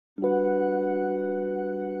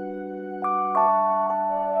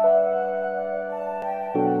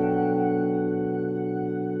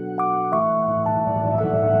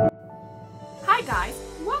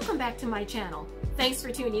to my channel. Thanks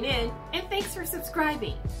for tuning in, and thanks for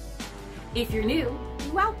subscribing. If you're new,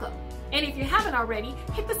 welcome. And if you haven't already,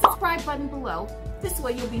 hit the subscribe button below. This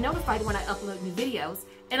way you'll be notified when I upload new videos,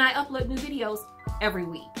 and I upload new videos every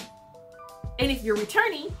week. And if you're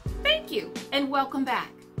returning, thank you and welcome back.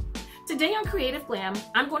 Today on Creative Glam,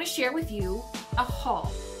 I'm going to share with you a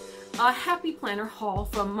haul, a Happy Planner haul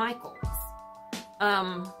from Michaels.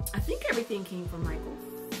 I think everything came from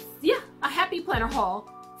Michaels. Yeah, a Happy Planner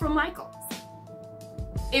haul from Michaels.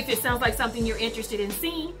 If it sounds like something you're interested in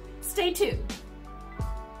seeing, stay tuned.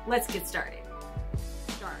 Let's get started.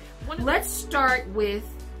 Let's start with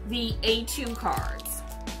the A2 cards.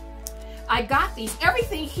 I got these,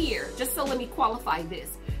 everything here, just so let me qualify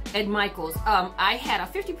this, at Michaels. I had a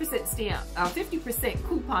 50% stamp, a 50%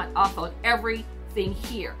 coupon off on everything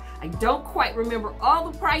here. I don't quite remember all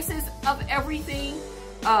the prices of everything,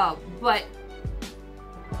 but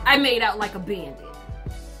I made out like a bandit.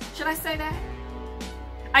 Should I say that?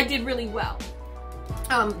 I did really well.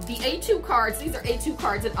 The A2 cards, these are A2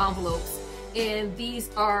 cards in envelopes, and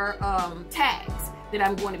these are tags that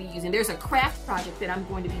I'm going to be using. There's a craft project that I'm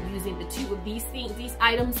going to be using the two of these things, these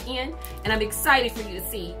items in, and I'm excited for you to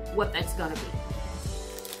see what that's going to be.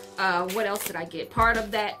 What else did I get? Part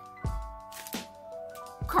of that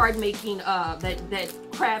card making, that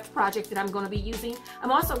craft project that I'm going to be using.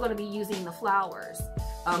 I'm also going to be using the flowers.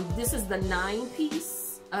 This is the 9-piece.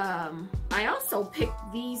 I also picked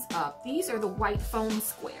these up. These are the white foam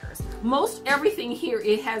squares. Most everything here,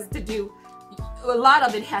 it has to do, a lot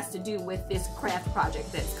of it has to do with this craft project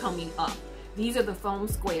that's coming up. These are the foam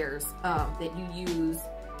squares that you use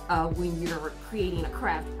when you're creating a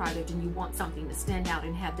craft project and you want something to stand out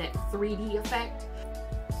and have that 3D effect.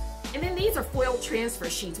 And then these are foil transfer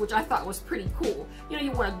sheets, which I thought was pretty cool. You know,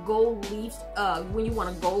 you want to gold leaf, when you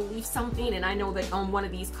want to gold leaf something, and I know that on one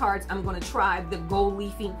of these cards, I'm going to try the gold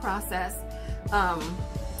leafing process. And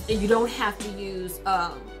you don't have to use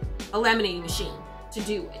a laminating machine to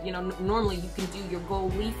do it. You know, normally you can do your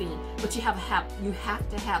gold leafing, but you have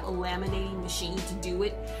to have a laminating machine to do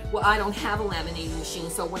it. Well, I don't have a laminating machine,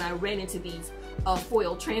 so when I ran into these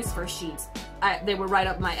foil transfer sheets, they were right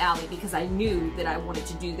up my alley because I knew that I wanted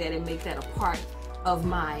to do that and make that a part of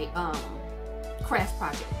my craft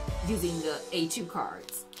project using the A2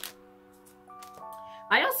 cards.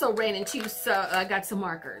 I also ran into, I got some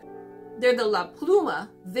markers. They're the La Pluma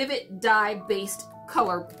Vivid Dye Based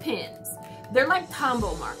Color Pens. They're like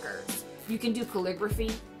Tombow markers. You can do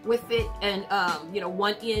calligraphy with it, and you know,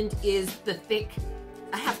 one end is the thick,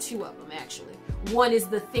 I have two of them actually. One is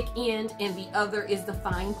the thick end and the other is the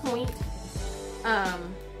fine point.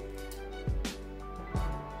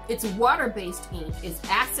 It's water-based ink. It's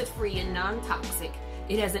acid-free and non-toxic.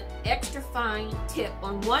 It has an extra fine tip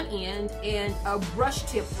on one end and a brush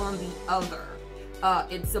tip on the other.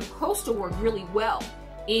 It's supposed to work really well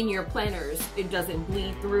in your planners. It doesn't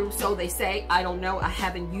bleed through, so they say. I don't know, I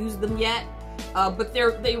haven't used them yet. But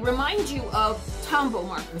they remind you of Tombow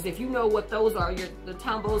markers. If you know what those are, the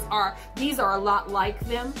Tombows are, these are a lot like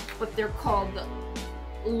them, but they're called the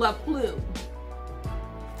La Plume.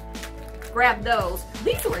 Grab those.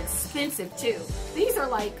 These are expensive too. These are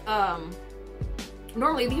like,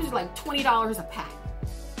 normally these are like $20 a pack.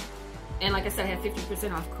 And like I said, I had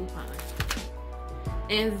 50% off coupon.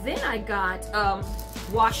 And then I got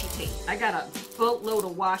washi tape. I got a boatload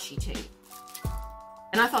of washi tape.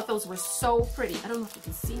 And I thought those were so pretty. I don't know if you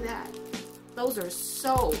can see that. Those are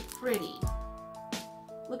so pretty.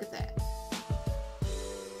 Look at that.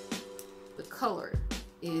 The color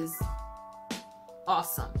is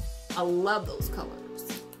awesome. I love those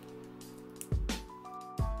colors.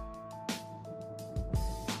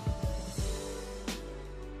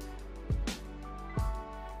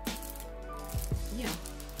 Yeah,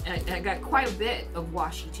 and I got quite a bit of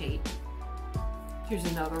washi tape. Here's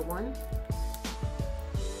another one.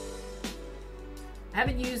 I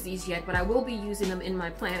haven't used these yet, but I will be using them in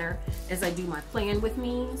my planner as I do my plan with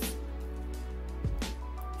me's.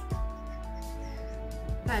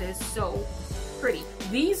 That is so pretty.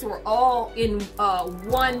 These were all in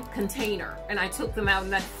one container, and I took them out,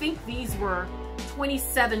 and I think these were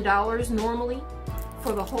 $27 normally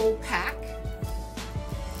for the whole pack.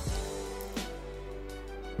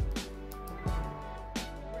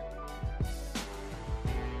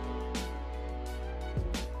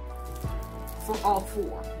 For all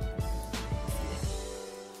four.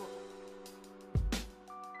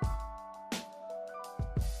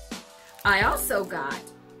 I also got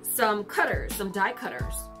some cutters, some die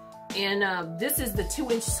cutters, and this is the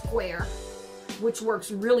 2-inch square, which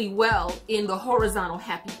works really well in the horizontal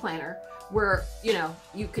Happy Planner, where, you know,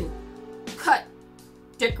 you can cut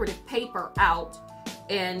decorative paper out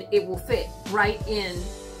and it will fit right in,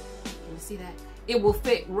 can you see that? It will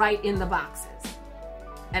fit right in the boxes.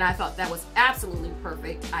 And I thought that was absolutely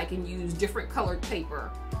perfect. I can use different colored paper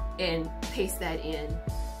and paste that in,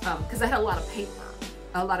 because I had a lot of paper,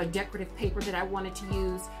 a lot of decorative paper that I wanted to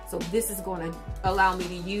use. So this is going to allow me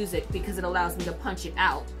to use it because it allows me to punch it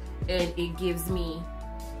out and it gives me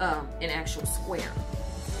an actual square.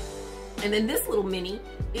 And then this little mini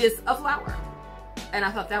is a flower. And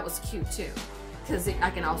I thought that was cute too, because I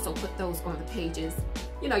can also put those on the pages.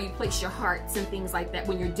 You know, you place your hearts and things like that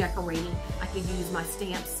when you're decorating. I can use my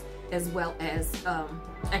stamps as well as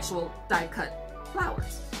actual die cut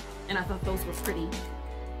flowers. And I thought those were pretty.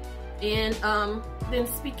 And then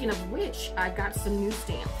speaking of which, I got some new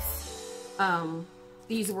stamps.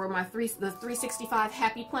 These were the 365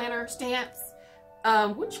 Happy Planner stamps.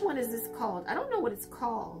 Which one is this called? I don't know what it's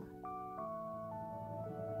called.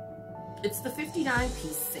 It's the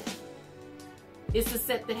 59-piece set. It's the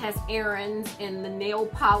set that has errands and the nail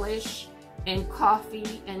polish and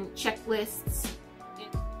coffee and checklists.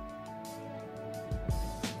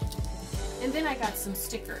 And then I got some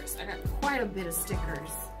stickers. I got quite a bit of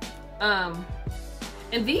stickers. And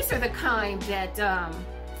these are the kind that,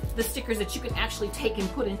 the stickers that you can actually take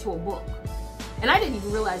and put into a book. And I didn't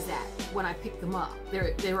even realize that when I picked them up.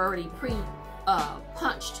 They're already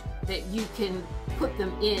punched, that you can put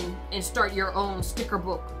them in and start your own sticker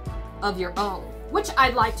book of your own, which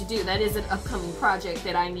I'd like to do. That is an upcoming project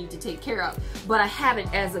that I need to take care of, but I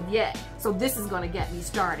haven't as of yet. So this is going to get me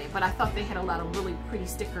started. But I thought they had a lot of really pretty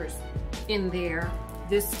stickers in there.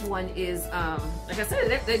 This one is, like I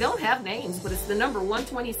said, they don't have names, but it's the number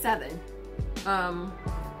 127. And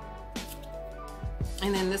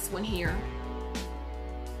then this one here,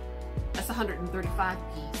 that's 135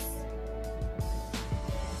 piece.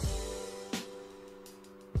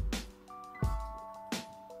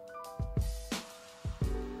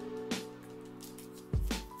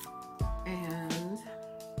 And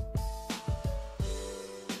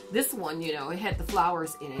this one, you know, it had the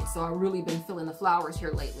flowers in it, so I've really been feeling the flowers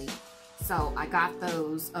here lately. So I got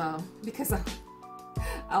those because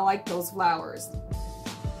I like those flowers.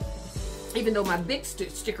 Even though my big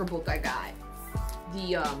sticker book I got,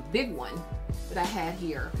 the big one that I had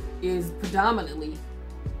here, is predominantly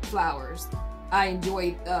flowers. I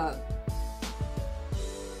enjoyed,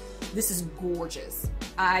 this is gorgeous.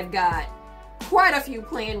 I've got quite a few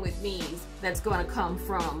playing with me's that's gonna come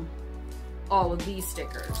from all of these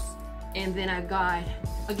stickers. And then I've got,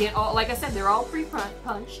 again, all, like I said, they're all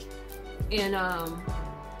pre-punched and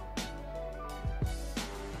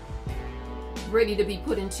ready to be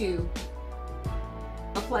put into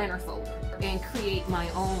a planner folder and create my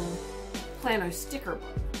own planner sticker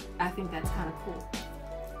book. I think that's kind of cool.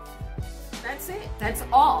 That's it. That's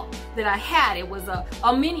all that I had. It was a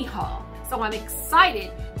mini haul. So I'm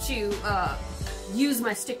excited to use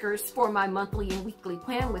my stickers for my monthly and weekly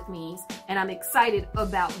plan with me's, and I'm excited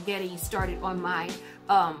about getting started on my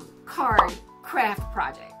card craft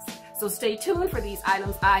projects. So stay tuned for these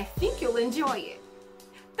items. I think you'll enjoy it.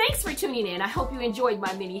 Thanks for tuning in. I hope you enjoyed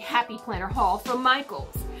my mini Happy Planner haul from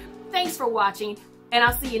Michaels. Thanks for watching, and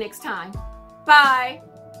I'll see you next time. Bye.